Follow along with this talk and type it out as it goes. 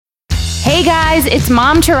Hey guys, it's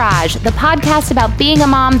Momtourage, the podcast about being a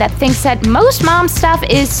mom that thinks that most mom stuff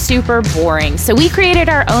is super boring. So we created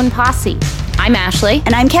our own posse. I'm Ashley.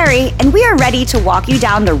 And I'm Carrie, and we are ready to walk you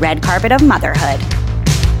down the red carpet of motherhood.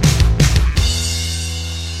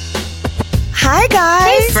 Hi,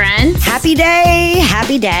 guys. Hey, friends. Happy day.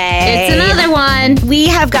 Happy day. It's another one. We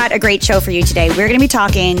have got a great show for you today. We're going to be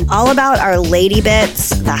talking all about our lady bits,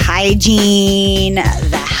 the hygiene,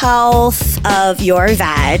 the health of your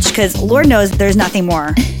vag, because Lord knows there's nothing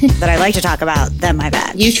more that I like to talk about than my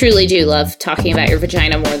vag. You truly do love talking about your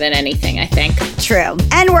vagina more than anything, I think. True.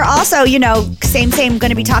 And we're also, same, going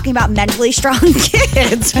to be talking about mentally strong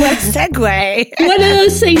kids. What segue. One of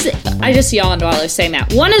those things, I just yawned while I was saying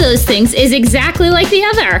that. One of those things is exactly like the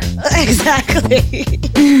other. Exactly.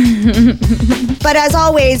 But as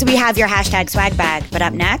always, we have your hashtag swag bag. But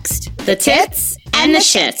up next, the tits and the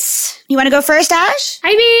shits. You want to go first, Ash?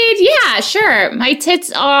 I mean, yeah, sure. My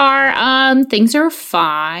tits are, things are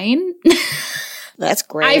fine. That's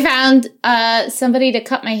great. I found somebody to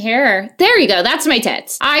cut my hair. There you go. That's my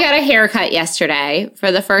tits. I got a haircut yesterday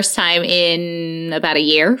for the first time in about a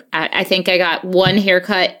year. I think I got one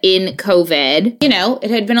haircut in COVID.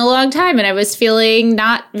 It had been a long time and I was feeling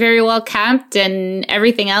not very well kept and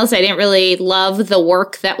everything else. I didn't really love the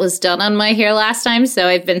work that was done on my hair last time. So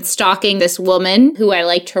I've been stalking this woman who I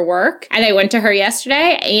liked her work. And I went to her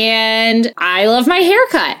yesterday and I love my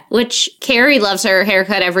haircut, which Carrie loves her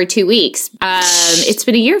haircut every 2 weeks. It's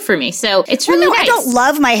been a year for me, so it's really nice. I don't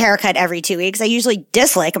love my haircut every 2 weeks. I usually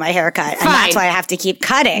dislike my haircut, and that's why I have to keep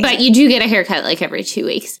cutting. But you do get a haircut like every 2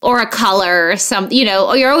 weeks. Or a color or something,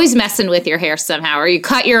 or you're always messing with your hair somehow, or you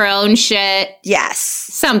cut your own shit. Yes.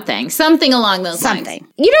 Something along those lines. Something.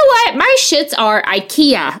 You know what? My shits are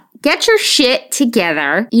IKEA. Get your shit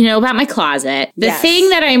together. About my closet. The thing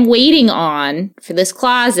that I'm waiting on for this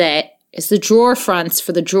closet is the drawer fronts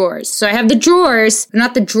for the drawers. So I have the drawers,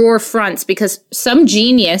 not the drawer fronts, because some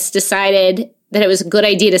genius decided that it was a good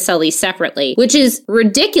idea to sell these separately, which is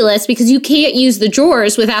ridiculous because you can't use the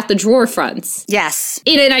drawers without the drawer fronts. Yes.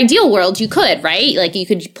 In an ideal world, you could, right? Like you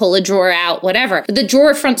could pull a drawer out, whatever. But the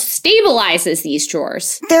drawer front stabilizes these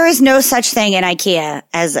drawers. There is no such thing in IKEA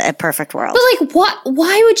as a perfect world. But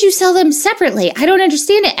why would you sell them separately? I don't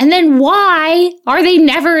understand it. And then why are they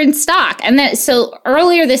never in stock? And then, so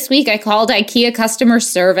earlier this week, I called IKEA customer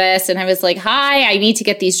service and I was like, hi, I need to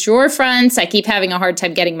get these drawer fronts. I keep having a hard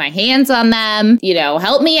time getting my hands on them.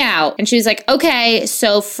 Help me out. And she was like, okay,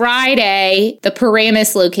 so Friday, the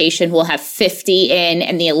Paramus location will have 50 in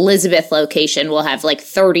and the Elizabeth location will have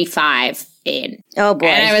 35 in. Oh boy.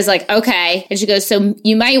 And I was like, okay. And she goes, so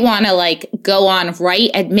you might want to go on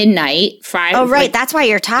right at midnight Friday. Oh, right. That's why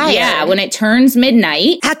you're tired. Yeah. When it turns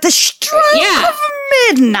midnight. At the stroke of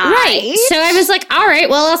midnight. Right. So I was like, all right,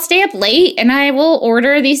 well, I'll stay up late and I will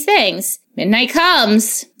order these things. Midnight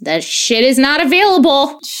comes, that shit is not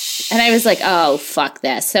available. And I was like, oh, fuck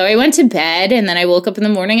this. So I went to bed and then I woke up in the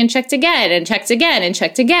morning and checked again and checked again and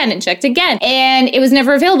checked again and checked again. And it was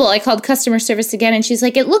never available. I called customer service again and she's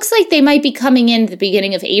like, it looks like they might be coming in at the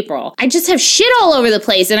beginning of April. I just have shit all over the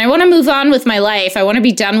place and I want to move on with my life. I want to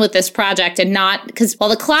be done with this project and not, because while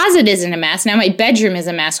the closet isn't a mess, now my bedroom is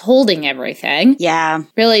a mess holding everything. Yeah.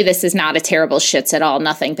 Really, this is not a terrible shits at all.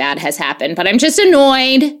 Nothing bad has happened, but I'm just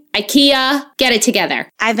annoyed. IKEA, get it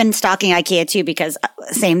together. I've been stalking IKEA too because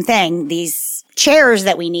same thing. These chairs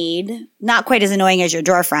that we need, not quite as annoying as your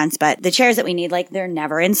drawer fronts, but the chairs that we need, they're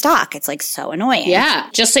never in stock. It's so annoying. Yeah.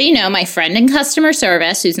 Just so you know, my friend in customer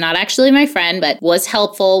service, who's not actually my friend, but was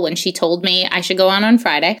helpful when she told me I should go on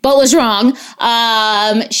Friday, but was wrong.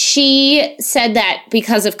 She said that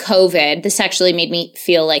because of COVID, this actually made me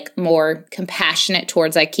feel more compassionate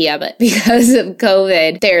towards IKEA, but because of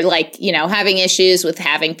COVID, they're having issues with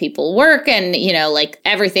having people work and,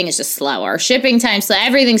 everything is just slower. Shipping times,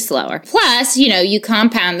 everything's slower. Plus, you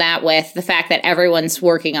compound that with the fact that everyone's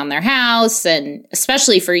working on their house and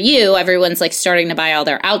especially for you, everyone's starting to buy all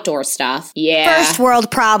their outdoor stuff. Yeah. First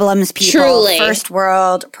world problems, people. Truly. First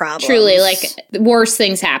world problems. Truly, worse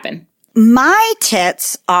things happen. My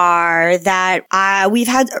tits are that we've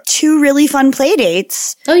had 2 really fun play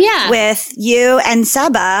dates. Oh, yeah. With you and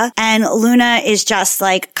Seba. And Luna is just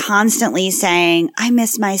constantly saying, I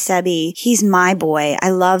miss my Sebi. He's my boy. I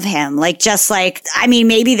love him.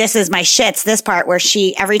 Maybe this is my shits, this part where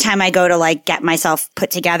every time I go to get myself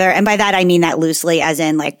put together. And by that, I mean that loosely as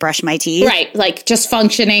in brush my teeth. Right. Just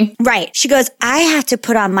functioning. Right. She goes, I have to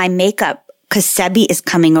put on my makeup because Sebi is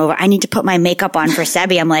coming over. I need to put my makeup on for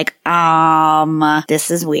Sebi. I'm like,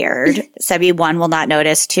 this is weird. Sebi, 1, will not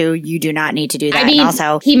notice. 2, you do not need to do that. I mean, and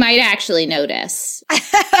also, he might actually notice.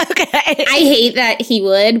 okay. I hate that he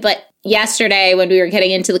would, but yesterday when we were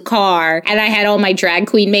getting into the car and I had all my drag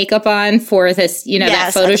queen makeup on for this,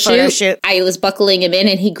 that photo shoot, I was buckling him in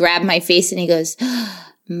and he grabbed my face and he goes,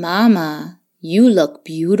 Mama, you look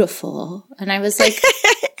beautiful. And I was like,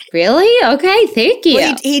 really? Okay, thank you.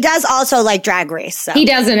 Well, he does also like Drag Race. So. He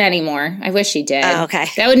doesn't anymore. I wish he did. Oh, okay.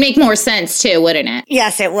 That would make more sense too, wouldn't it?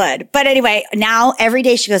 Yes, it would. But anyway, now every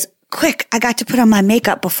day she goes, quick, I got to put on my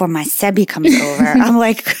makeup before my Sebi comes over. I'm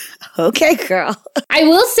like, okay, girl. I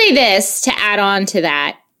will say this to add on to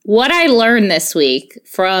that. What I learned this week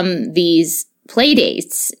from these play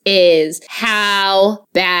dates is how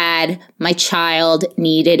bad my child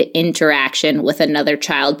needed interaction with another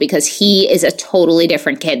child because he is a totally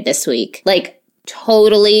different kid this week. Like,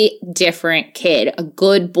 totally different kid. A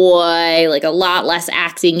good boy, like a lot less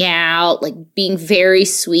acting out, like being very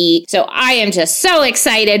sweet. So I am just so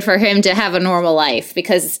excited for him to have a normal life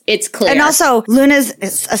because it's clear. And also, Luna's,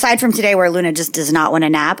 aside from today where Luna just does not want to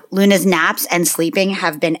nap, Luna's naps and sleeping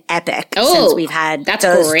have been epic since we've had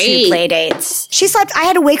those great. 2 play dates. She slept, I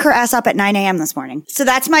had to wake her ass up at 9 a.m. this morning. So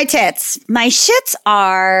that's my tits. My shits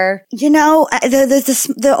are,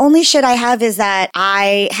 the only shit I have is that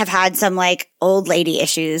I have had some like old lady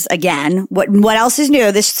issues again. What else is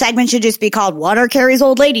new? This segment should just be called What Are Carrie's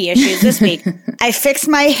Old Lady Issues this week. I fixed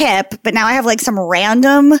my hip, but now I have like some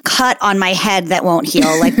random cut on my head that won't heal.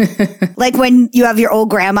 Like when you have your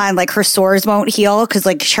old grandma and like her sores won't heal because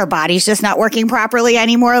like her body's just not working properly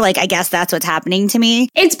anymore. Like I guess that's what's happening to me.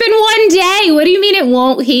 It's been 1 day. What do you mean it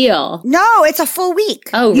won't heal? No, it's a full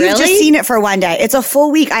week. Oh, really? You've just seen it for 1 day. It's a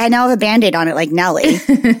full week. I now have a Band-Aid on it like Nelly.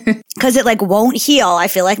 Because it like won't heal. I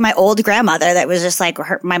feel like my old grandmother that was just like,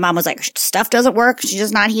 my mom was like, stuff doesn't work. She's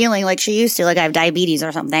just not healing like she used to. Like I have diabetes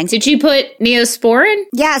or something. Did you put Neosporin?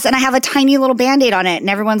 Yes. And I have a tiny little Band-Aid on it. And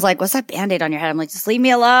everyone's like, what's that Band-Aid on your head? I'm like, just leave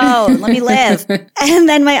me alone. Let me live. And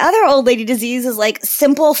then my other old lady disease is like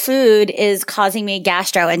simple food is causing me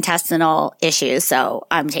gastrointestinal issues. So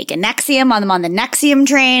I'm taking Nexium. I'm on the Nexium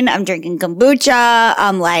train. I'm drinking kombucha.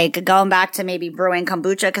 I'm like going back to maybe brewing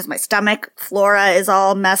kombucha because my stomach flora is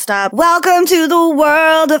all messed up. Welcome to the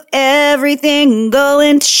world of everything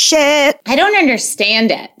going to shit. I don't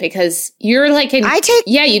understand it because you're like,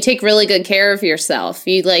 you take really good care of yourself.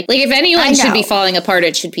 You like if anyone should be falling apart,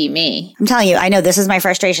 it should be me. I'm telling you, I know this is my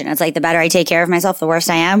frustration. It's like the better I take care of myself, the worse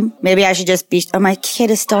I am. Maybe I should just be, my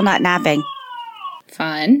kid is still not napping.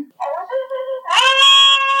 Fun.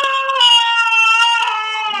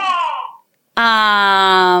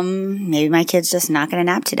 Maybe my kid's just not going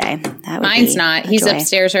to nap today. That would Mine's not. He's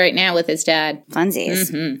upstairs right now with his dad.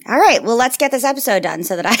 Funsies. Mm-hmm. All right. Well, let's get this episode done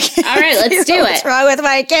so that I can. All right, let's do it. What's wrong with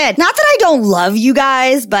my kid? Not that I don't love you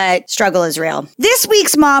guys, but struggle is real. This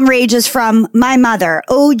week's mom rage is from my mother,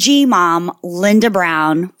 OG mom, Linda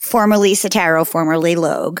Brown, formerly Sotero, formerly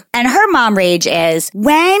Logue. And her mom rage is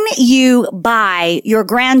when you buy your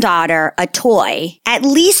granddaughter a toy, at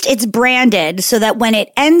least it's branded so that when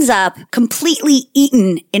it ends up completely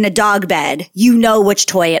eaten in a dog bed, you know which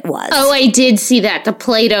toy it was. Oh, I did see that. The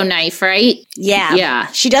Play-Doh knife, right? Yeah. Yeah.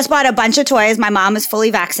 She just bought a bunch of toys. My mom is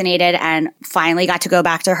fully vaccinated and finally got to go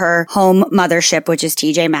back to her home mothership, which is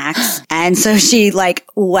TJ Maxx. And so she like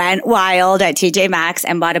went wild at TJ Maxx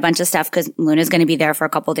and bought a bunch of stuff because Luna's going to be there for a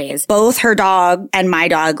couple days. Both her dog and my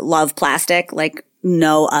dog love plastic, like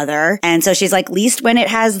no other. And so she's like, at least when it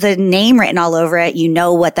has the name written all over it, you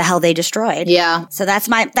know what the hell they destroyed. Yeah. So that's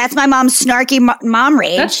my mom's snarky mom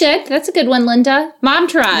rage. That's shit. That's a good one, Linda. Mom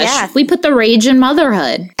trash. Yeah. We put the rage in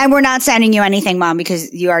motherhood. And we're not sending you anything, Mom,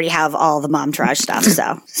 because you already have all the mom trash stuff.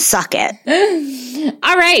 So suck it.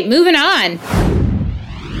 All right, moving on.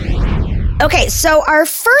 Okay, so our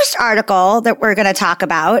first article that we're going to talk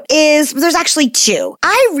about is, there's actually 2.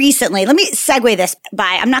 I recently, let me segue this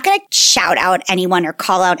by, I'm not going to shout out anyone or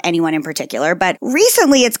call out anyone in particular, but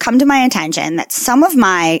recently it's come to my attention that some of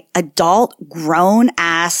my adult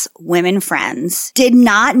grown-ass women friends did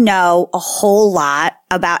not know a whole lot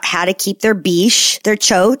about how to keep their biche, their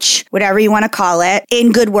choach, whatever you want to call it,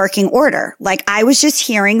 in good working order. Like I was just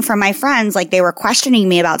hearing from my friends, like they were questioning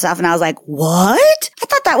me about stuff and I was like, what? I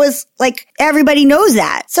thought that was like, everybody knows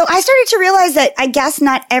that. So I started to realize that I guess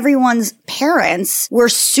not everyone's parents were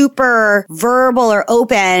super verbal or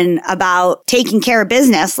open about taking care of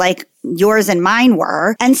business like yours and mine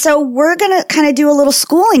were. And so we're going to kind of do a little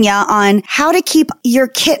schooling you on how to keep your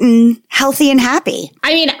kitten healthy and happy.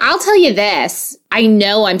 I mean, I'll tell you this. I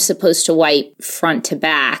know I'm supposed to wipe front to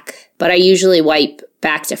back, but I usually wipe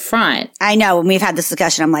back to front. I know when we've had this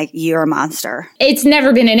discussion, I'm like, you're a monster. It's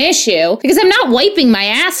never been an issue because I'm not wiping my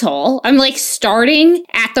asshole. I'm like starting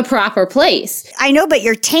at the proper place. I know, but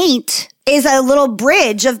your taint is a little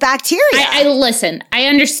bridge of bacteria. I listen, I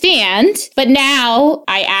understand, but now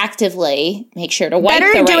I actively make sure to wipe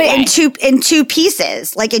Better the right do it way. in two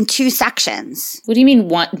pieces, like in two sections. What do you mean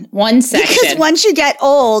one section? Because once you get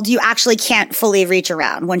old, you actually can't fully reach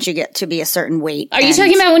around once you get to be a certain weight. Are you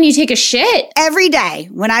talking about when you take a shit? Every day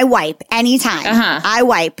when I wipe, anytime, I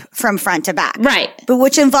wipe from front to back. Right. But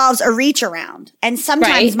which involves a reach around. And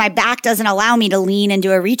sometimes my back doesn't allow me to lean and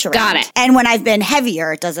do a reach around. Got it. And when I've been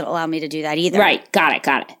heavier, it doesn't allow me to do that either. Right. Got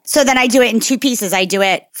it. So then I do it in two pieces. I do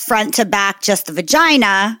it front to back, just the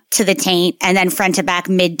vagina to the taint, and then front to back,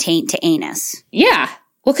 mid taint to anus. Yeah.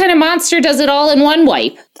 What kind of monster does it all in one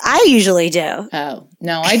wipe? I usually do. Oh,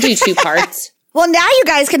 no, I do two parts. Well, now you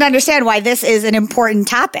guys can understand why this is an important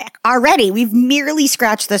topic. Already, we've merely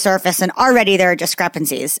scratched the surface, and already there are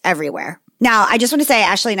discrepancies everywhere. Now, I just want to say,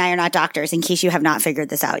 Ashley and I are not doctors, in case you have not figured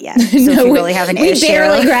this out yet. So if you really have an issue. We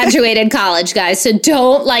barely graduated college, guys, so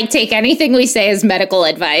don't take anything we say as medical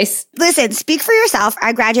advice. Listen, speak for yourself.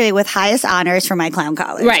 I graduated with highest honors from my clown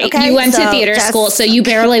college. Right. Okay? You went to theater school, so you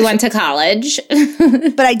barely went to college.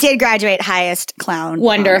 But I did graduate highest clown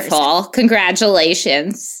Wonderful. honors.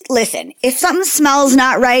 Congratulations. Listen, if something smells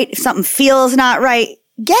not right, if something feels not right,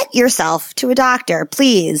 get yourself to a doctor,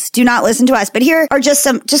 please. Do not listen to us. But here are just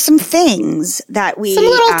some things that we... Some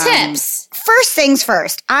little tips. First things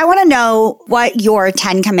first, I want to know what your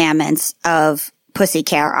 10 commandments of pussy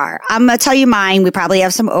care are. I'm going to tell you mine. We probably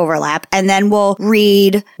have some overlap. And then we'll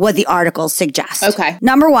read what the articles suggest. Okay.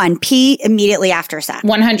 Number 1, pee immediately after sex.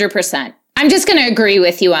 100%. I'm just going to agree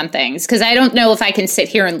with you on things because I don't know if I can sit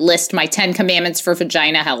here and list my 10 commandments for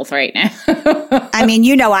vagina health right now. I mean,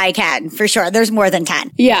 you know I can, for sure. There's more than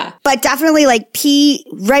 10. Yeah. But definitely pee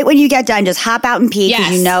right when you get done. Just hop out and pee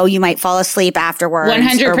because you know you might fall asleep afterwards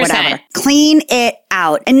 100%. or whatever. Clean it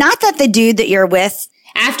out. And not that the dude that you're with...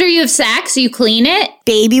 After you have sex, you clean it?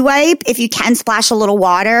 Baby wipe, if you can splash a little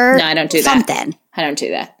water. No, I don't do that. Something. I don't do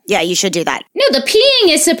that. Yeah, you should do that. No, the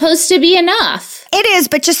peeing is supposed to be enough. It is,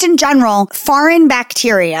 but just in general, foreign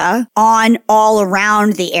bacteria on all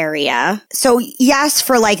around the area. So yes,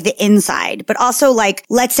 for the inside, but also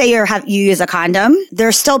let's say you use a condom.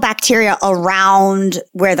 There's still bacteria around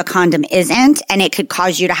where the condom isn't, and it could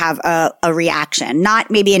cause you to have a reaction.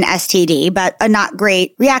 Not maybe an STD, but a not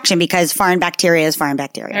great reaction because foreign bacteria is foreign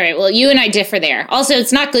bacteria. All right, well, you and I differ there. Also,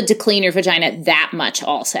 it's not good to clean your vagina that much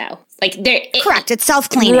also. Correct. It's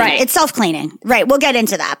self-cleaning. Right. It's self-cleaning. Right. We'll get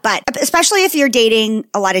into that. But especially if you're dating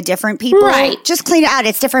a lot of different people, just clean it out.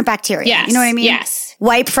 It's different bacteria. Yes. You know what I mean? Yes.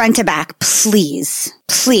 Wipe front to back. Please.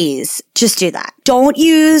 Please. Just do that. Don't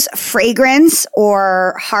use fragrance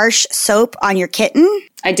or harsh soap on your kitten.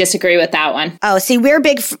 I disagree with that one. Oh, see, we're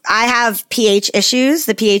big. I have pH issues.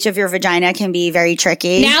 The pH of your vagina can be very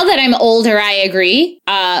tricky. Now that I'm older, I agree.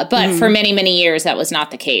 But for many, many years, that was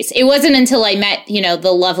not the case. It wasn't until I met,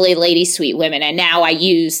 the lovely Lady Sweet women. And now I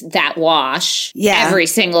use that wash every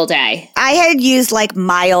single day. I had used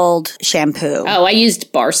mild shampoo. Oh, I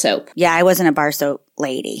used bar soap. Yeah, I wasn't a bar soap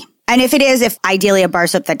lady. And if ideally a bar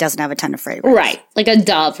soap that doesn't have a ton of fragrance. Right. Like a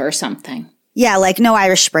Dove or something. Yeah, no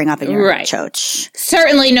Irish Spring up in your Right. choach.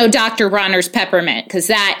 Certainly no Dr. Bronner's peppermint, because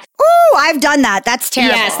that... Ooh, I've done that. That's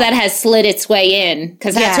terrible. Yes, that has slid its way in,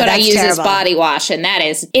 because that's what I use as body wash, and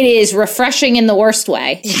it is refreshing in the worst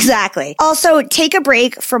way. Exactly. Also, take a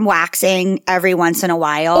break from waxing every once in a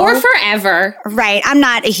while. Or forever. Right. I'm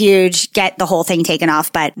not a huge get the whole thing taken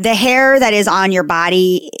off, but the hair that is on your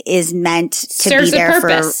body is meant to Serves be there a for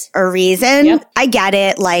purpose. a reason. Yep. I get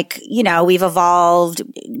it. We've evolved.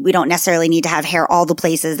 We don't necessarily need to have hair all the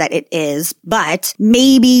places that it is, but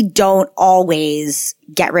maybe don't always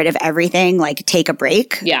get rid of everything, take a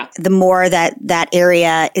break. Yeah. The more that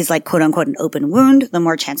area is quote unquote an open wound, the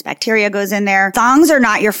more chance bacteria goes in there. Thongs are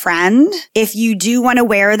not your friend. If you do want to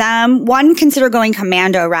wear them, 1, consider going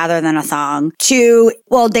commando rather than a thong. 2,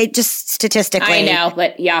 well, they just statistically. I know,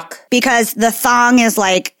 but yuck. Because the thong is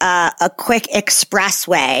a quick express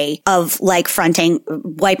way of wiping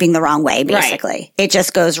the wrong way, basically. Right. It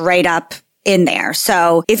just goes right up in there.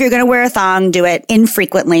 So if you're going to wear a thong, do it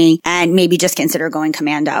infrequently and maybe just consider going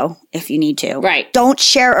commando if you need to. Right. Don't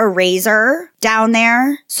share a razor down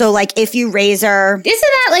there. So like if you razor. Isn't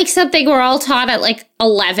that like something we're all taught at like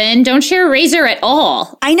 11? Don't share a razor at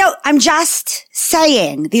all. I know. I'm just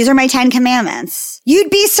saying. These are my 10 commandments. You'd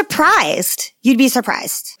be surprised. You'd be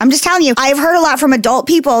surprised. I'm just telling you. I've heard a lot from adult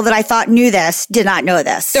people that I thought knew this, did not know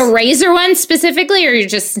this. The razor one specifically, or you're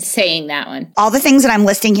just saying that one? All the things that I'm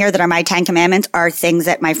listing here that are my 10 commandments are things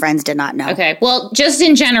that my friends did not know. Okay. Well, just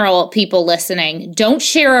in general, people listening, don't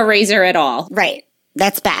share a razor at all. Right.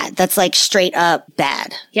 That's bad. That's like straight up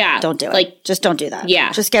bad. Yeah. Don't do it. Like, just don't do that.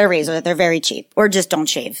 Yeah. Just get a razor. They're very cheap. Or just don't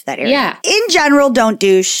shave that area. Yeah. In general, don't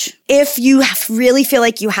douche. If you really feel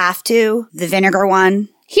like you have to, the vinegar one.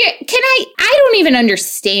 Here, I don't even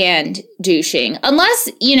understand douching.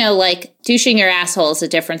 Unless, like douching your asshole is a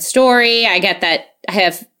different story. I get that.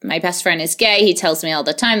 My best friend is gay. He tells me all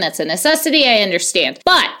the time that's a necessity. I understand.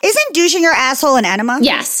 But isn't douching your asshole an enema?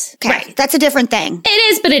 Yes. Okay. Right. That's a different thing.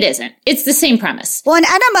 It is, but it isn't. It's the same premise. Well,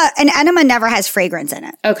 an enema never has fragrance in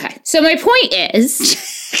it. Okay. So my point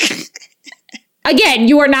is, again,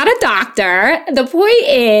 you are not a doctor. The point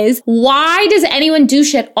is, why does anyone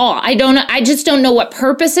douche at all? I don't know. I just don't know what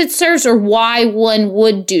purpose it serves or why one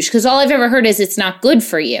would douche. Because all I've ever heard is it's not good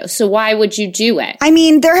for you. So why would you do it? I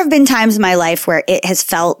mean, there have been times in my life where it has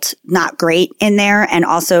felt not great in there and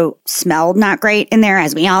also smelled not great in there,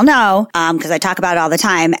 as we all know, because I talk about it all the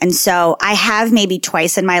time. And so I have maybe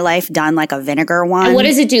twice in my life done like a vinegar one. And what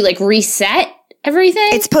does it do? Like reset everything?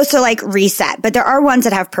 It's supposed to like reset, but there are ones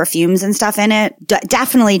that have perfumes and stuff in it.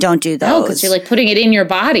 Definitely don't do those. Oh, because you're like putting it in your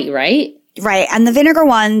body, right? Right. And the vinegar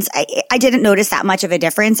ones, I didn't notice that much of a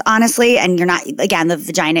difference, honestly. And you're not, again, the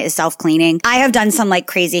vagina is self-cleaning. I have done some like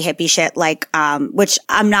crazy hippie shit, like, which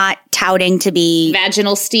I'm not touting to be.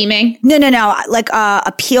 Vaginal steaming? No. Like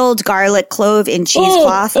a peeled garlic clove in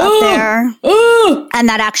cheesecloth up there. And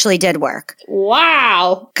that actually did work.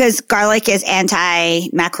 Wow. Because garlic is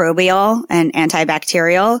antimicrobial and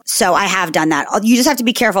antibacterial. So I have done that. You just have to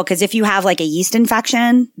be careful because if you have like a yeast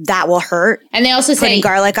infection, that will hurt. And they also putting say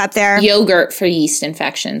garlic up there. Yogurt for yeast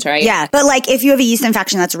infections, right? Yeah. But like if you have a yeast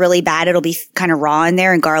infection that's really bad, it'll be kind of raw in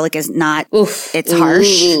there and garlic is not, it's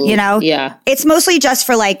harsh, Yeah. It's mostly just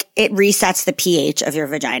for like, it resets the pH of your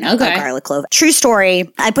vagina. Okay. A garlic clove. True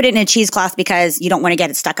story. I put it in a cheesecloth because you don't want to get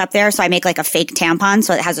it stuck up there. So I make like a fake tampon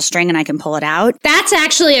so it has a string and I can pull it out. That's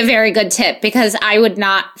actually a very good tip because I would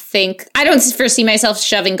not think, I don't foresee myself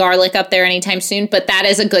shoving garlic up there anytime soon, but that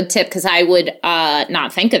is a good tip because I would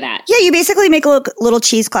not think of that. Yeah, you basically make a little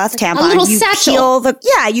cheesecloth tampon. A little you satchel.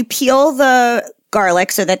 You peel the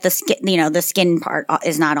garlic so that the skin, the skin part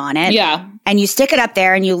is not on it. Yeah. And you stick it up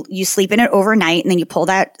there and you sleep in it overnight and then you pull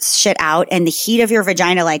that shit out and the heat of your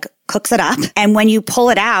vagina like cooks it up. And when you pull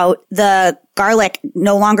it out, the garlic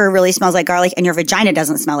no longer really smells like garlic and your vagina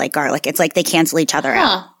doesn't smell like garlic. It's like they cancel each other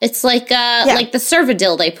out. It's like the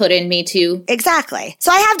Cervidil they put in me too. Exactly.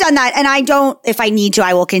 So I have done that and if I need to,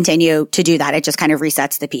 I will continue to do that. It just kind of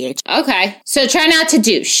resets the pH. Okay. So try not to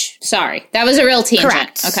douche. Sorry. That was a real tangent.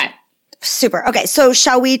 Correct. Okay. Super. Okay. So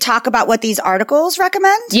shall we talk about what these articles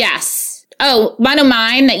recommend? Yes. Oh, one of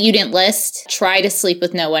mine that you didn't list, try to sleep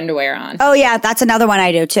with no underwear on. Oh, yeah. That's another one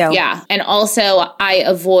I do, too. Yeah. And also, I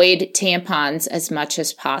avoid tampons as much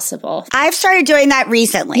as possible. I've started doing that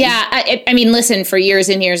recently. Yeah. I mean, listen, for years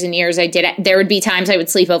and years and years, I did it. There would be times I would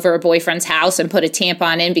sleep over a boyfriend's house and put a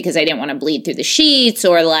tampon in because I didn't want to bleed through the sheets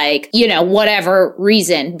or like, whatever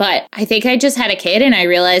reason. But I think I just had a kid and I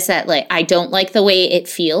realized that like, I don't like the way it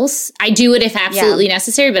feels. I do it if absolutely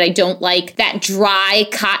necessary, but I don't like that dry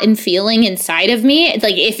cotton feeling inside of me.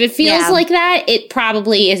 Like if it feels like that, it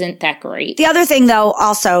probably isn't that great. The other thing though,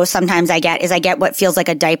 also sometimes I get what feels like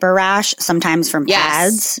a diaper rash, sometimes from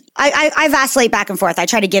pads. I vacillate back and forth. I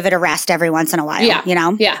try to give it a rest every once in a while,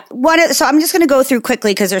 Yeah. So I'm just going to go through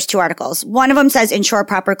quickly because there's two articles. One of them says ensure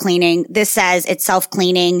proper cleaning. This says it's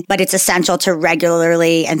self-cleaning, but it's essential to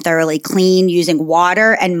regularly and thoroughly clean using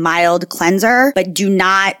water and mild cleanser, but do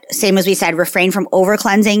not, same as we said, refrain from over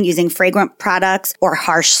cleansing using fragrant products or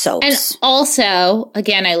harsh soaps. And also,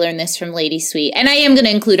 again, I learned this from Lady Sweet, and I am going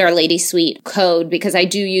to include our Lady Sweet code because I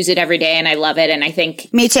do use it every day and I love it. And I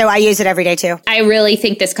think me too. I use it every day too. I really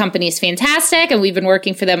think this company is fantastic and we've been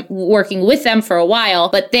working with them for a while,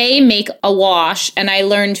 but they make a wash and I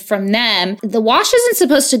learned from them, the wash isn't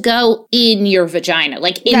supposed to go in your vagina,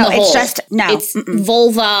 like in the hole. It's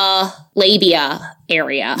vulva, labia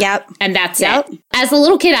area. Yep. And that's it. As a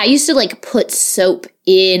little kid, I used to like put soap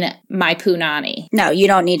in my punani. No, you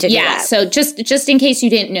don't need to do that. Yeah, so just in case you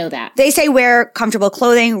didn't know that. They say wear comfortable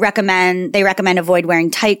clothing, they recommend avoid wearing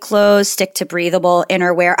tight clothes, stick to breathable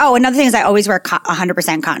innerwear. Oh, another thing is I always wear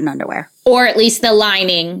 100% cotton underwear. Or at least the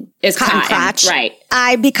lining is cotton. Crotch. Right.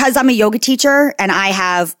 Because I'm a yoga teacher and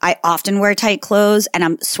I often wear tight clothes and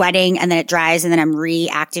I'm sweating and then it dries and then I'm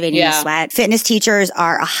reactivating the sweat. Fitness teachers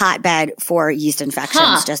are a hotbed for yeast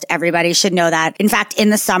infections. Just everybody should know that. In fact, in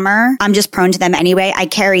the summer, I'm just prone to them anyway. I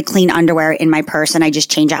carry clean underwear in my purse and I just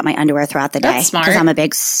change out my underwear throughout the day. That's smart. Because I'm a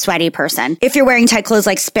big sweaty person. If you're wearing tight clothes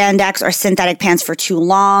like spandex or synthetic pants for too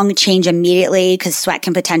long, change immediately because sweat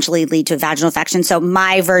can potentially lead to vaginal infection. So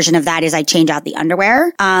my version of that is I change out the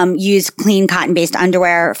underwear, use clean cotton-based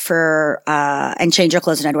underwear and change your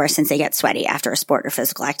clothes and underwear since they get sweaty after a sport or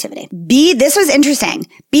physical activity. This was interesting.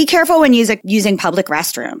 Be careful when using public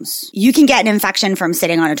restrooms. You can get an infection from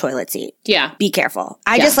sitting on a toilet seat. Yeah. Be careful.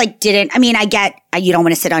 I just didn't, I mean, I get you don't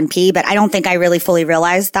want to sit on pee, but I don't think I really fully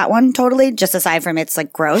realized that one totally, just aside from it's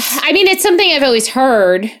like gross. I mean, it's something I've always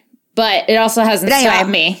heard, but it also hasn't stopped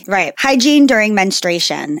me. Right. Hygiene during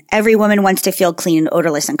menstruation. Every woman wants to feel clean,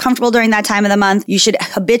 odorless, and comfortable during that time of the month. You should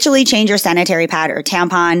habitually change your sanitary pad or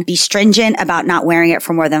tampon. Be stringent about not wearing it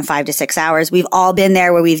for more than 5 to 6 hours. We've all been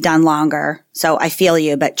there where we've done longer. So I feel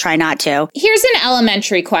you, but try not to. Here's an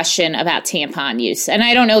elementary question about tampon use. And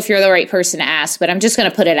I don't know if you're the right person to ask, but I'm just going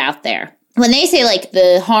to put it out there. When they say like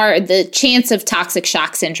the chance of toxic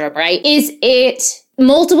shock syndrome, right? Is it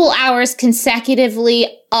multiple hours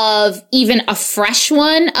consecutively of even a fresh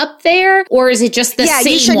one up there? Or is it just the same one?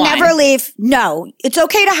 Yeah, you should never leave. No, it's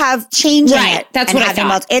okay to have change in it. That's what I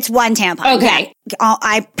thought. It's one tampon. Okay. Yeah.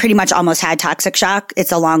 I pretty much almost had toxic shock.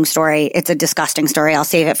 It's a long story. It's a disgusting story. I'll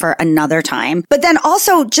save it for another time. But then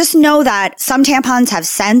also just know that some tampons have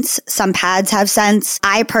scents. Some pads have scents.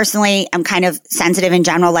 I personally am kind of sensitive in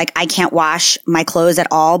general. Like I can't wash my clothes at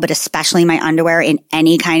all, but especially my underwear in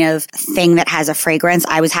any kind of thing that has a fragrance.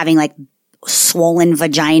 I was having like swollen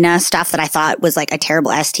vagina stuff that I thought was like a terrible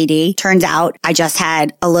STD. Turns out I just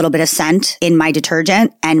had a little bit of scent in my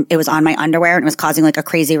detergent and it was on my underwear and it was causing like a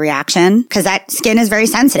crazy reaction because that skin is very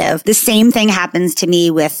sensitive. The same thing happens to me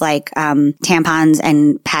with like tampons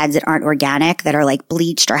and pads that aren't organic that are like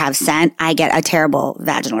bleached or have scent. I get a terrible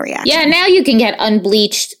vaginal reaction. Yeah, now you can get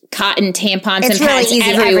unbleached cotton tampons and pads really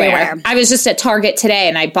everywhere. I was just at Target today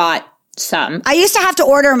and I bought some. I used to have to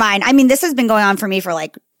order mine. I mean, this has been going on for me for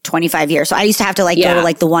like 25 years. So I used to have to like go to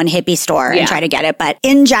like the one hippie store and try to get it. But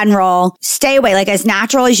in general, stay away, like as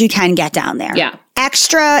natural as you can get down there. Yeah.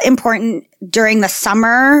 Extra important during the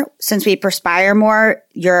summer, since we perspire more,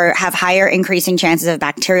 have higher increasing chances of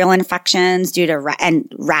bacterial infections due to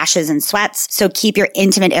and rashes and sweats. So keep your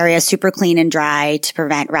intimate areas super clean and dry to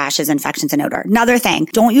prevent rashes, infections, and odor. Another thing,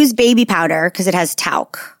 don't use baby powder because it has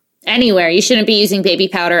talc. Anywhere. You shouldn't be using baby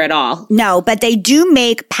powder at all. No, but they do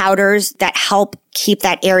make powders that help keep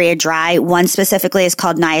that area dry. One specifically is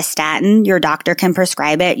called nystatin. Your doctor can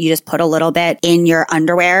prescribe it. You just put a little bit in your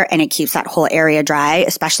underwear and it keeps that whole area dry,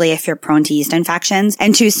 especially if you're prone to yeast infections.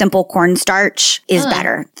 And 2, simple cornstarch is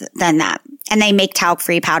better than that. And they make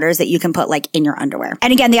talc-free powders that you can put like in your underwear.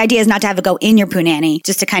 And again, the idea is not to have it go in your punani,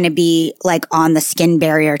 just to kind of be like on the skin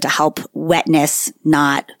barrier to help wetness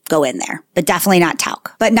not go in there, but definitely not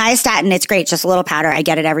talc. But nystatin, it's great. Just a little powder. I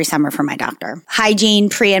get it every summer from my doctor. Hygiene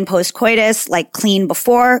pre and post coitus, like clean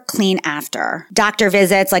before, clean after. Doctor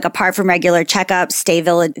visits, like apart from regular checkups, stay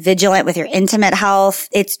vigilant with your intimate health.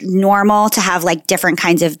 It's normal to have like different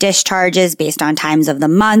kinds of discharges based on times of the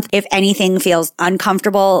month. If anything feels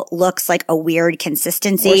uncomfortable, looks like a weird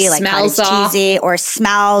consistency, like cottage cheesy, or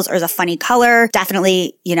smells, or is a funny color,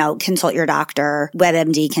 definitely, consult your doctor.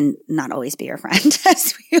 WebMD can not always be your friend,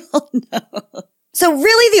 as we all know. So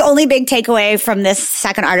really the only big takeaway from this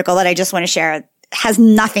second article that I just want to share has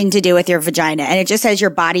nothing to do with your vagina. And it just says your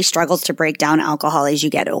body struggles to break down alcohol as you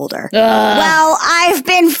get older. Well, I've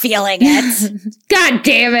been feeling it. God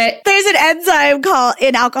damn it. There's an enzyme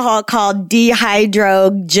in alcohol called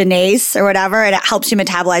dehydrogenase or whatever, and it helps you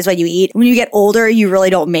metabolize what you eat. When you get older, you really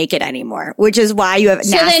don't make it anymore, which is why you have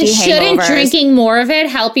nasty hangovers. So then shouldn't drinking more of it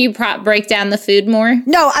help you break down the food more?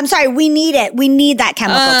 No, I'm sorry. We need it. We need that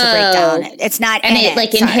chemical to break down it. It's not and it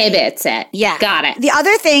like inhibits it. Yeah. Got it. The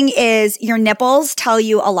other thing is your nipples tell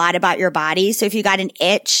you a lot about your body. So if you got an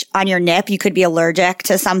itch on your nip, you could be allergic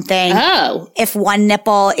to something. Oh. If one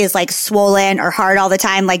nipple is like swollen or hard all the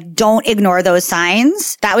time, like don't ignore those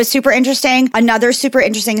signs. That was super interesting. Another super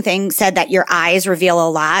interesting thing said that your eyes reveal a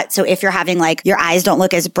lot. So if you're having like your eyes don't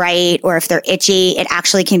look as bright or if they're itchy, it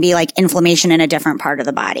actually can be like inflammation in a different part of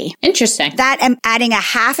the body. Interesting. That and adding a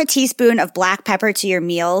half a teaspoon of black pepper to your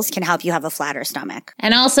meals can help you have a flatter stomach.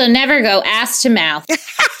 And also never go ass to mouth.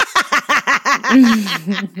 And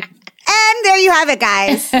there you have it,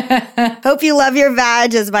 guys. Hope you love your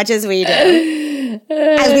vag as much as we do.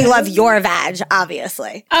 As we love your vag,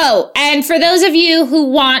 obviously. Oh, and for those of you who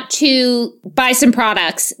want to buy some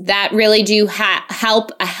products that really do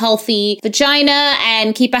help a healthy vagina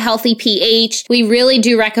and keep a healthy pH, we really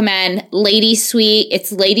do recommend Lady Sweet.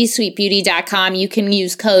 It's ladysweetbeauty.com. You can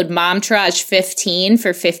use code MOMTRUSH15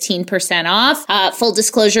 for 15% off. Full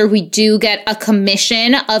disclosure, we do get a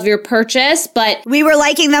commission of your purchase, but we were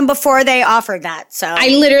liking them before they offered that. So I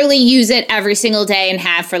literally use it every single day and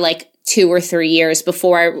have for like 2 or 3 years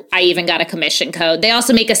before I even got a commission code. They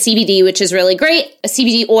also make a CBD, which is really great. A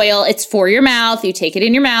CBD oil. It's for your mouth. You take it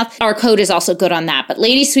in your mouth. Our code is also good on that. But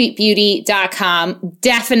ladysweetbeauty.com.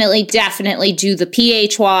 Definitely do the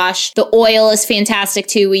pH wash. The oil is fantastic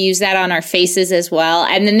too. We use that on our faces as well.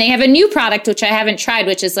 And then they have a new product, which I haven't tried,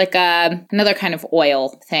 which is like another kind of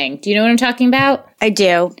oil thing. Do you know what I'm talking about? I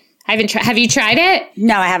do. I haven't tried. Have you tried it?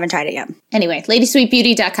 No, I haven't tried it yet. Anyway,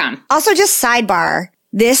 ladysweetbeauty.com. Also, just sidebar.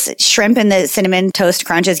 This shrimp in the cinnamon toast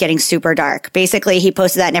crunch is getting super dark. Basically, he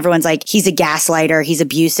posted that and everyone's like, he's a gaslighter, he's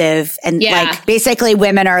abusive. And like, basically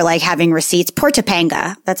women are like having receipts. Poor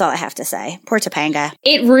Topanga. That's all I have to say. Poor Topanga.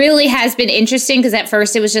 It really has been interesting because at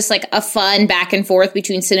first it was just like a fun back and forth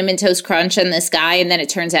between Cinnamon Toast Crunch and this guy. And then it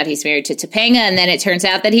turns out he's married to Topanga. And then it turns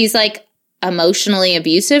out that he's like emotionally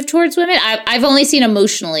abusive towards women. I've only seen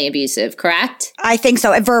emotionally abusive, correct? I think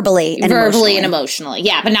so. Verbally and emotionally.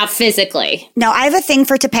 Yeah, but not physically. No, I have a thing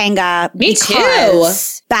for Topanga. Me too.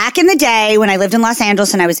 Back in the day when I lived in Los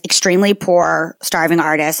Angeles and I was extremely poor, starving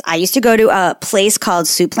artist, I used to go to a place called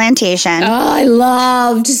Soup Plantation. Oh, I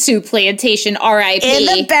loved Soup Plantation. R.I.P. In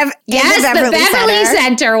the Beverly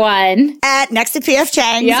Center one. Next to P.F.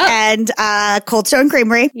 Chang's and Cold Stone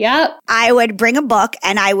Creamery. Yep. I would bring a book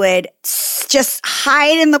and I would just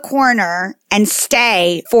hide in the corner and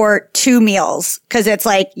stay for 2 meals because it's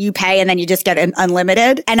like you pay and then you just get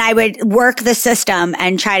unlimited. And I would work the system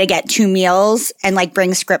and try to get 2 meals and like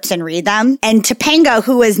bring scripts and read them. And Topanga,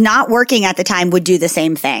 who was not working at the time, would do the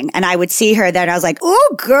same thing. And I would see her there and I was like, ooh,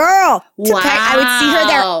 girl. Wow. I would see her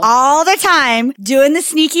there all the time doing the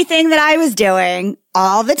sneaky thing that I was doing.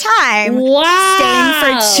 All the time. Wow. Staying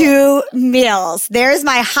for 2 meals. There's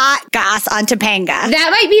my hot goss on Topanga.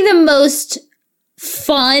 That might be the most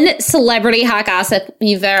fun celebrity hot gossip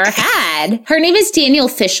you've ever had. Her name is Danielle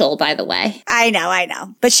Fishel, by the way. I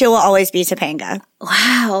know. But she will always be Topanga.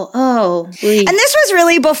 Wow. Oh. And this was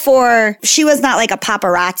really before she was not like a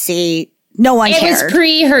paparazzi. No one cared. It was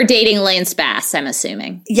pre her dating Lance Bass, I'm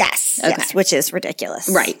assuming. Yes, which is ridiculous.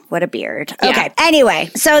 Right. What a beard. Yeah. Okay. Anyway,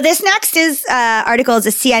 so this next article is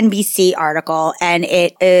a CNBC article, and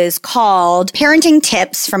it is called Parenting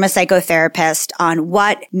Tips from a Psychotherapist on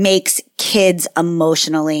What Makes Kids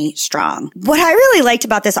Emotionally Strong. What I really liked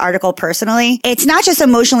about this article personally, it's not just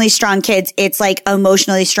emotionally strong kids, it's like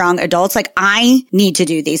emotionally strong adults. Like, I need to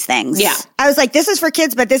do these things. Yeah. I was like, this is for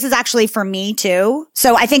kids, but this is actually for me too.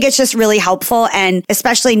 So I think it's just really helpful. And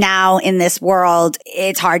especially now in this world,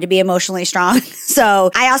 it's hard to be emotionally strong.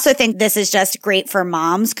 So I also think this is just great for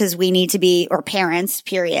moms because we need to be, or parents,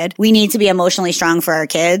 period. We need to be emotionally strong for our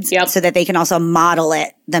kids so that they can also model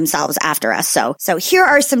it themselves after us. So here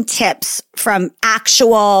are some tips from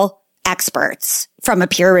actual experts from a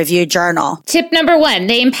peer-reviewed journal. Tip number 1,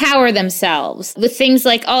 they empower themselves with things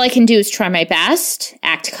like, all I can do is try my best,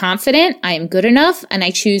 act confident, I am good enough, and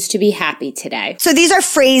I choose to be happy today. So these are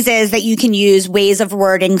phrases that you can use, ways of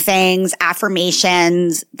wording things,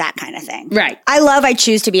 affirmations, that kind of thing. Right. I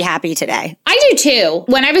choose to be happy today. I do too.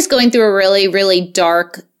 When I was going through a really, really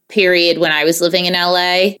dark period when I was living in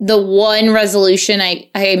LA, the one resolution I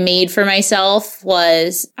made for myself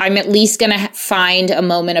was I'm at least going to find a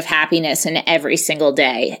moment of happiness in every single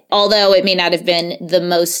day. Although it may not have been the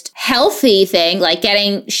most healthy thing, like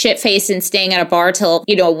getting shit-faced and staying at a bar till,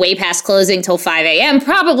 way past closing till 5 a.m.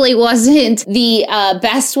 probably wasn't the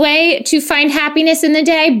best way to find happiness in the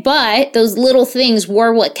day, but those little things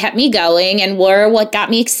were what kept me going and were what got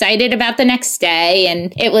me excited about the next day.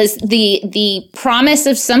 And it was the promise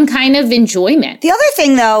of some kind of enjoyment. The other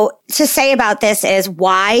thing, though, to say about this is,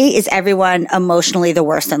 why is everyone emotionally the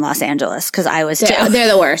worst in Los Angeles? Because I was too. They're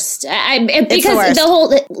the worst. Because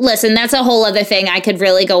listen, that's a whole other thing. I could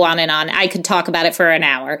really go on and on. I could talk about it for an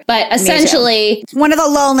hour. But essentially, it's one of the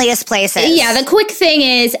loneliest places. Yeah, the quick thing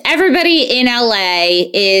is everybody in LA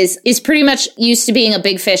is pretty much used to being a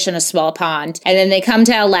big fish in a small pond. And then they come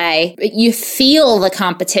to LA, you feel the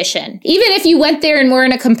competition. Even if you went there and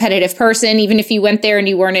weren't a competitive person, even if you went there and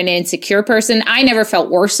you weren't weren't an insecure person. I never felt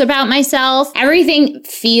worse about myself. Everything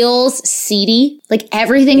feels seedy. Like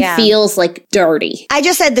everything feels like dirty. I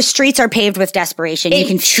just said the streets are paved with desperation. You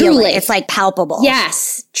can feel it. It's like palpable.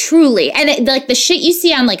 Yes, truly. And like the shit you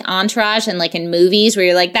see on like Entourage and like in movies where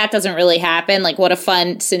you're like, that doesn't really happen. Like what a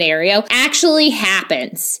fun scenario actually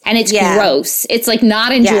happens. And it's gross. It's like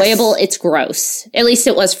not enjoyable. It's gross. At least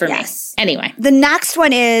it was for me. Anyway. The next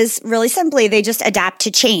one is really simply, they just adapt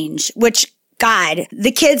to change, which God,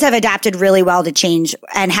 the kids have adapted really well to change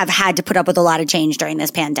and have had to put up with a lot of change during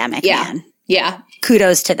this pandemic, man. Yeah.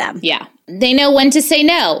 Kudos to them. Yeah. They know when to say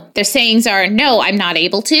no. Their sayings are, no, I'm not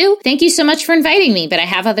able to. Thank you so much for inviting me, but I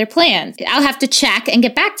have other plans. I'll have to check and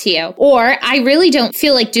get back to you. Or I really don't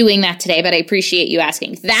feel like doing that today, but I appreciate you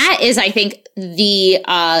asking. That is, I think, the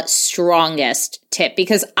strongest tip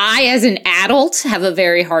because I, as an adult, have a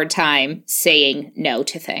very hard time saying no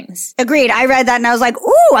to things. Agreed. I read that and I was like,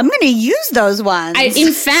 ooh, I'm going to use those ones.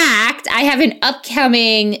 In fact, I have an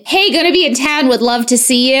upcoming, hey, gonna be in town, would love to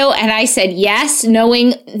see you. And I said yes,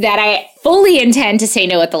 knowing that I fully intend to say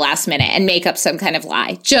no at the last minute and make up some kind of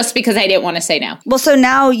lie just because I didn't want to say no. Well, so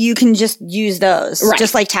now you can just use those. Right.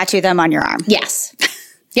 Just like tattoo them on your arm. Yes.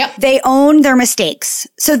 Yep. They own their mistakes.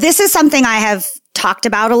 So this is something I have talked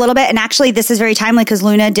about a little bit. And actually, this is very timely because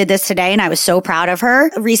Luna did this today and I was so proud of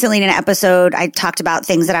her. Recently in an episode, I talked about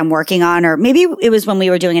things that I'm working on, or maybe it was when we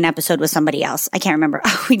were doing an episode with somebody else. I can't remember.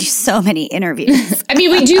 Oh, we do so many interviews. I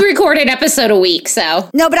mean, we do record an episode a week, so.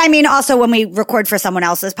 No, but I mean also when we record for someone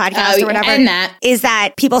else's podcast or whatever. And that. Is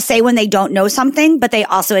that people say when they don't know something, but they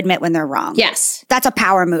also admit when they're wrong. Yes. That's a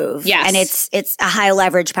power move. Yes. And it's a high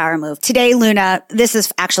leverage power move. Today, Luna, this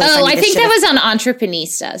is actually funny. I think that was on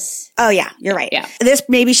Entreprenistas. Oh, yeah, you're right. Yeah. This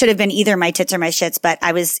maybe should have been either my tits or my shits, but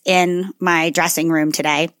I was in my dressing room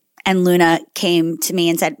today and Luna came to me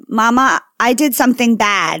and said, Mama, I did something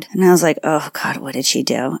bad. And I was like, oh God, what did she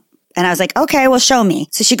do? And I was like, okay, well, show me.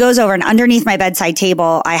 So she goes over and underneath my bedside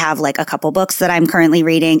table, I have like a couple books that I'm currently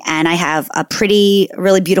reading. And I have a pretty,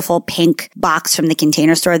 really beautiful pink box from the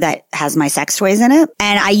Container Store that has my sex toys in it.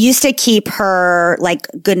 And I used to keep her like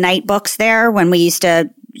goodnight books there when we used to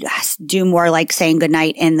do more like saying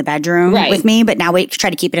goodnight in the bedroom with me, but now we try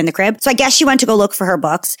to keep it in the crib. So I guess she went to go look for her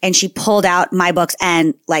books and she pulled out my books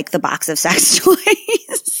and like the box of sex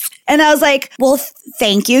toys. And I was like, well,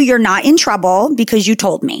 thank you. You're not in trouble because you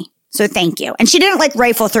told me. So thank you. And she didn't like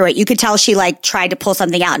rifle through it. You could tell she like tried to pull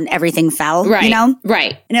something out and everything fell, you know?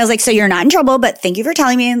 Right. And I was like, so you're not in trouble, but thank you for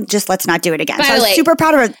telling me and just let's not do it again. So I was super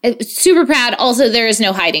proud of her. Super proud. Also, there is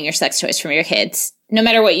no hiding your sex toys from your kids. No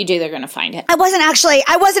matter what you do, they're going to find it. I wasn't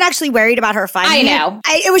actually worried about her finding it. I know.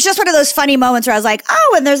 It was just one of those funny moments where I was like,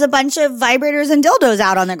 oh, and there's a bunch of vibrators and dildos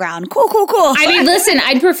out on the ground. Cool. I mean, listen,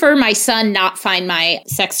 I'd prefer my son not find my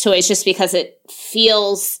sex toys just because it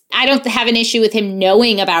feels, I don't have an issue with him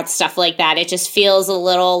knowing about stuff like that. It just feels a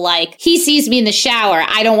little like he sees me in the shower.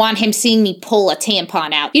 I don't want him seeing me pull a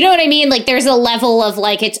tampon out. You know what I mean? Like there's a level of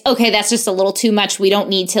like, it's okay, that's just a little too much. We don't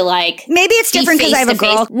need to like. Maybe it's different because I have a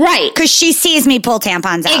girl. Right. Because she sees me pull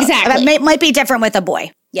tampons out. Exactly. It might be different with a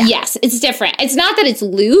boy. Yeah. Yes, it's different. It's not that it's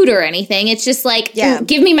lewd or anything. It's just like,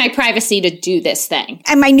 give me my privacy to do this thing.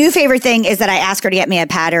 And my new favorite thing is that I ask her to get me a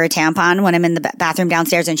pad or a tampon when I'm in the bathroom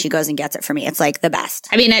downstairs and she goes and gets it for me. It's like the best.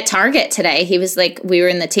 I mean, at Target today, he was like, we were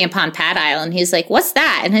in the tampon pad aisle and he's like, what's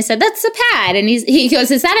that? And I said, that's a pad. And he goes,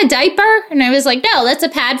 is that a diaper? And I was like, no, that's a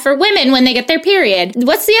pad for women when they get their period.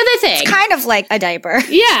 What's the other thing? It's kind of like a diaper.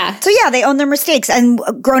 Yeah. So yeah, they own their mistakes and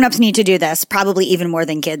grown-ups need to do this, probably even more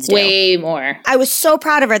than kids do. Way more. I was so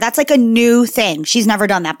proud of her. That's like a new thing. She's never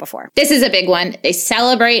done that before. This is a big one. They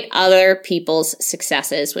celebrate other people's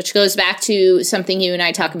successes, which goes back to something you and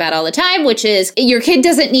I talk about all the time, which is your kid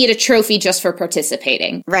doesn't need a trophy just for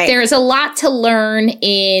participating. Right. There's a lot to learn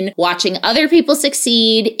in watching other people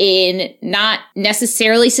succeed, in not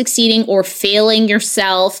necessarily succeeding or failing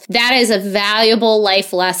yourself. That is a valuable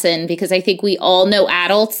life lesson because I think we all know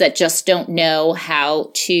adults that just don't know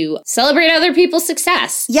how to celebrate other people's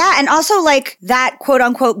success. Yeah. And also like that quote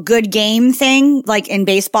unquote good game thing, like in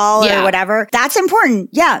baseball or whatever. That's important.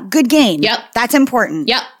 Yeah. Good game. Yep. That's important.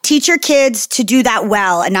 Yep. Teach your kids to do that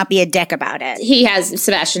well and not be a dick about it.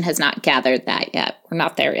 Sebastian has not gathered that yet. We're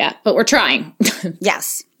not there yet, but we're trying.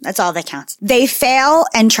 Yes. That's all that counts. They fail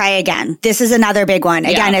and try again. This is another big one.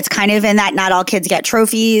 Again, it's kind of in that not all kids get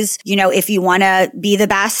trophies. You know, if you want to be the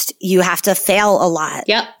best, you have to fail a lot.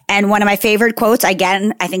 Yep. And one of my favorite quotes,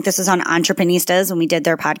 again, I think this is on Entreprenistas when we did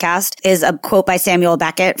their podcast, is a quote by Samuel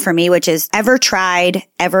Beckett for me, which is, ever tried,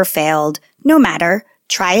 ever failed, no matter,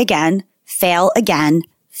 try again, fail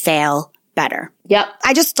better. Yep.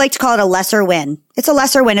 I just like to call it a lesser win. It's a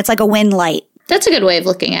lesser win. It's like a win light. That's a good way of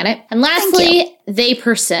looking at it. And lastly, they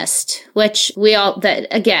persist, which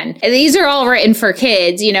again, these are all written for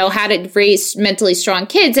kids, how to raise mentally strong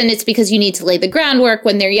kids. And it's because you need to lay the groundwork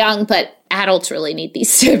when they're young, but adults really need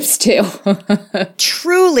these tips too.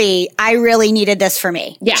 Truly, I really needed this for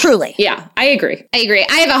me. Yeah. Truly. Yeah, I agree.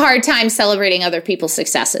 I have a hard time celebrating other people's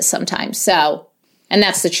successes sometimes. And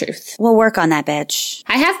that's the truth. We'll work on that, bitch.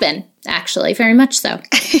 I have been, actually, very much so.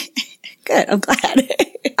 Good. I'm glad.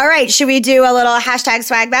 All right. Should we do a little hashtag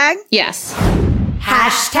swag bag? Yes.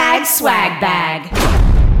 Hashtag swag bag.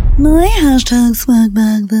 My hashtag swag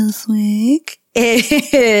bag this week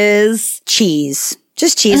is cheese.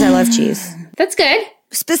 Just cheese. I love cheese. That's good.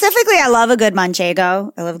 Specifically, I love a good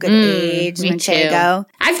manchego. I love a good aged manchego.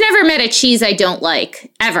 Too. I've never met a cheese I don't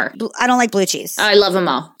like, ever. I don't like blue cheese. I love them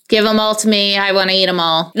all. Give them all to me. I want to eat them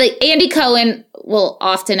all. Like Andy Cohen will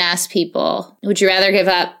often ask people, would you rather give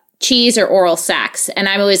up cheese or oral sex? And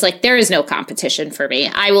I'm always like, there is no competition for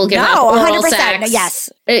me. I will give up oral 100%. sex. Yes.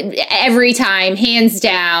 Every time, hands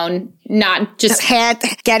down, not just...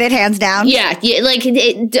 Get it, hands down? Yeah.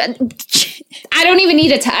 I don't even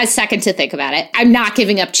need a second to think about it. I'm not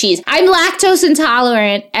giving up cheese. I'm lactose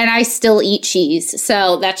intolerant and I still eat cheese.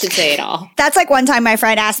 So that should say it all. That's like one time my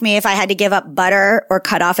friend asked me if I had to give up butter or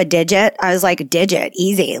cut off a digit. I was like, digit,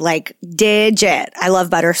 easy. Like, digit. I love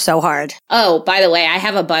butter so hard. Oh, by the way, I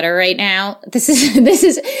have a butter right now. This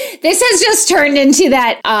has just turned into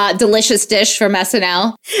that delicious dish from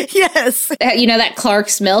SNL. Yes. That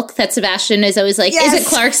Clark's milk that Sebastian is always like, yes. Is it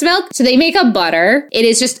Clark's milk? So they make a butter. It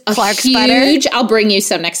is just a Clark's huge, butter? I'll bring you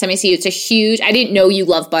some next time I see you. It's a huge, I didn't know you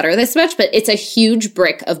love butter this much, but it's a huge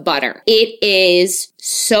brick of butter. It is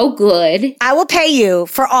so good. I will pay you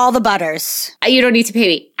for all the butters. You don't need to pay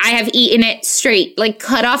me. I have eaten it straight, like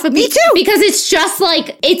cut off a piece. Me too. Because it's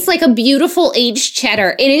like a beautiful aged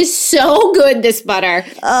cheddar. It is so good, this butter.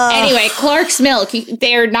 Anyway, Clark's Milk,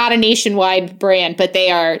 they're not a nationwide brand, but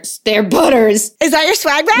they're butters. Is that your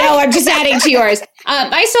swag bag? No, I'm just adding to yours. My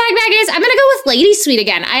swag bag is, I'm going to go with Lady Sweet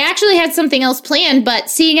again. I actually had something else planned, but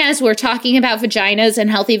seeing as we're talking about vaginas and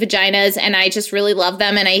healthy vaginas, and I just really love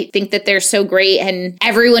them, and I think that they're so great, and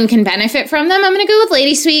everyone can benefit from them, I'm going to go with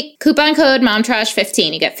Lady Sweet. Coupon code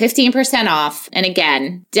MOMTOURAGE15. You get 15% off. And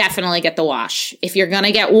again, definitely get the wash. If you're going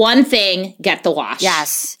to get one thing, get the wash.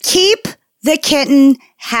 Yes. Keep the kitten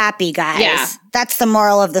happy, guys. Yeah. That's the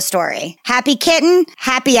moral of the story. Happy kitten,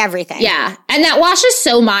 happy everything. Yeah. And that wash is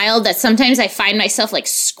so mild that sometimes I find myself like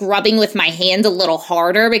scrubbing with my hand a little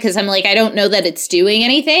harder because I'm like, I don't know that it's doing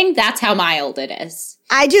anything. That's how mild it is.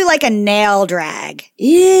 I do like a nail drag.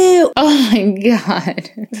 Ew. Oh my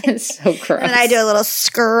God. That's so gross. And I do a little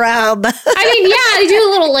scrub. I do a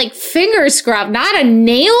little like finger scrub, not a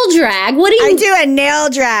nail drag. What do you I do a nail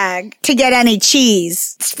drag to get any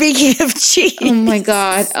cheese. Speaking of cheese. Oh my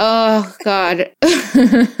God. Oh God. And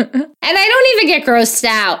I don't even get grossed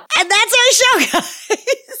out. And that's our show, guys.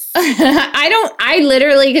 I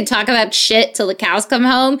literally could talk about shit till the cows come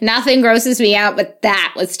home. Nothing grosses me out, but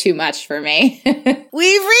that was too much for me.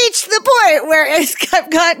 We've reached the point where it's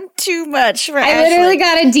gotten too much for I literally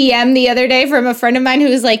got a DM the other day from a friend of mine who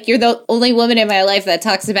was like, you're the only woman in my life that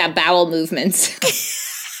talks about bowel movements.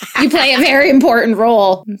 You play a very important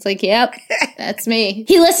role. It's like, yep, that's me.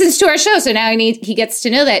 He listens to our show, so now he gets to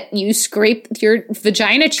know that you scrape your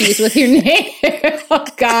vagina cheese with your nail. Oh,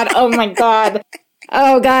 God. Oh, my God.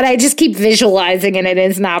 Oh, God, I just keep visualizing and it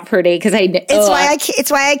is not pretty because It's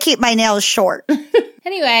why I keep my nails short.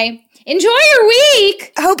 Anyway, enjoy your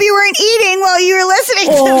week. I hope you weren't eating while you were listening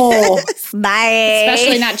to this. Bye.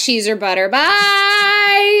 Especially not cheese or butter.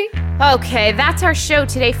 Bye. Okay, that's our show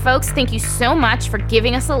today, folks. Thank you so much for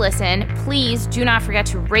giving us a listen. Please do not forget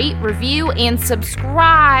to rate, review, and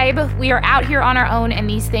subscribe. We are out here on our own, and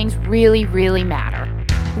these things really, really matter.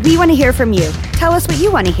 We want to hear from you. Tell us what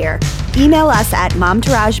you want to hear. Email us at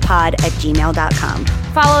momtouragepod@gmail.com.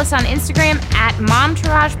 Follow us on Instagram at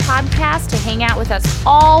MomTouragePodcast to hang out with us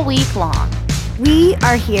all week long. We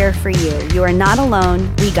are here for you. You are not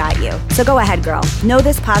alone. We got you. So go ahead, girl. Know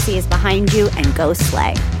this posse is behind you and go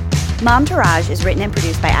slay. Mom Tourage is written and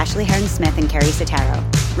produced by Ashley Heron-Smith and Carrie Sotero.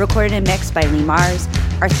 Recorded and mixed by Lee Mars.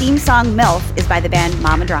 Our theme song, MILF, is by the band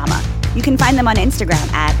Mama Drama. You can find them on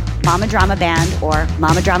Instagram at Mama Drama Band or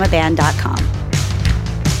mamadramaband.com.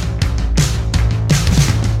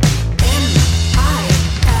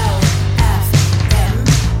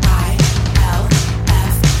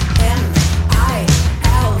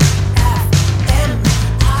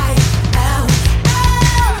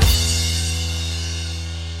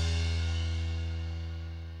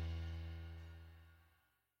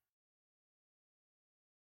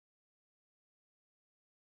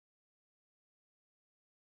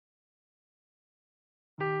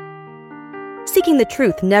 Seeking the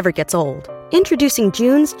truth never gets old. Introducing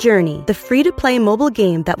June's Journey, the free-to-play mobile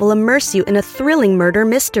game that will immerse you in a thrilling murder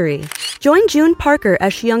mystery. Join June Parker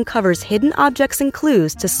as she uncovers hidden objects and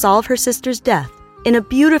clues to solve her sister's death in a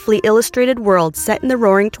beautifully illustrated world set in the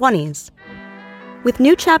Roaring '20s. With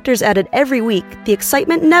new chapters added every week, the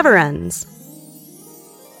excitement never ends.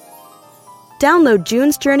 Download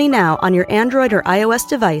June's Journey now on your Android or iOS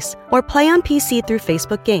device, or play on PC through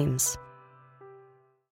Facebook Games.